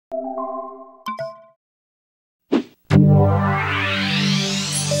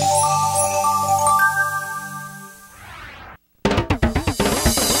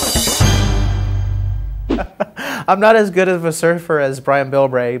I'm not as good of a surfer as Brian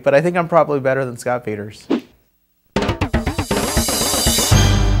Bilbray, but I think I'm probably better than Scott Peters.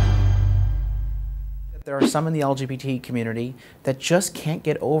 There are some in the LGBT community that just can't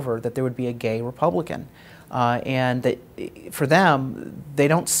get over that there would be a gay Republican. And that for them, they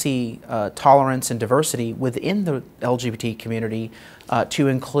don't see tolerance and diversity within the LGBT community to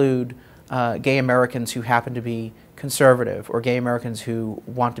include gay Americans who happen to be conservative or gay Americans who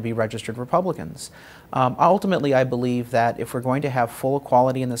want to be registered Republicans. Ultimately, I believe that if we're going to have full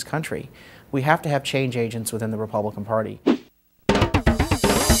equality in this country, we have to have change agents within the Republican Party.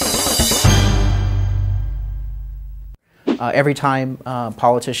 Every time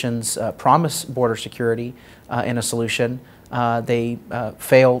politicians promise border security in a solution, they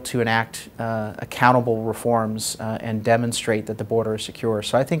fail to enact accountable reforms and demonstrate that the border is secure.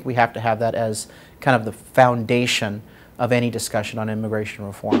 So I think we have to have that as kind of the foundation of any discussion on immigration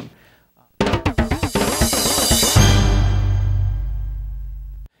reform.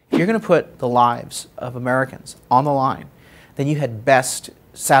 If you're going to put the lives of Americans on the line, then you had best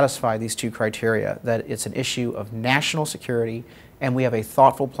satisfy these two criteria, that it's an issue of national security and we have a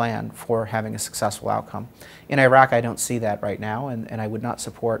thoughtful plan for having a successful outcome. In Iraq, I don't see that right now, and I would not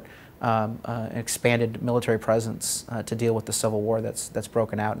support an expanded military presence to deal with the civil war that's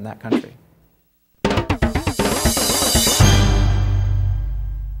broken out in that country.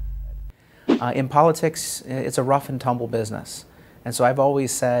 In politics, it's a rough and tumble business. And so I've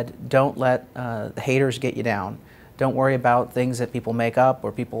always said, don't let the haters get you down. Don't worry about things that people make up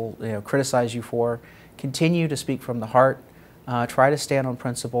or people criticize you for. Continue to speak from the heart. Try to stand on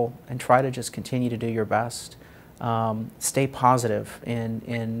principle and try to just continue to do your best. Stay positive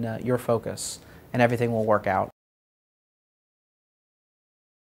in your focus and everything will work out.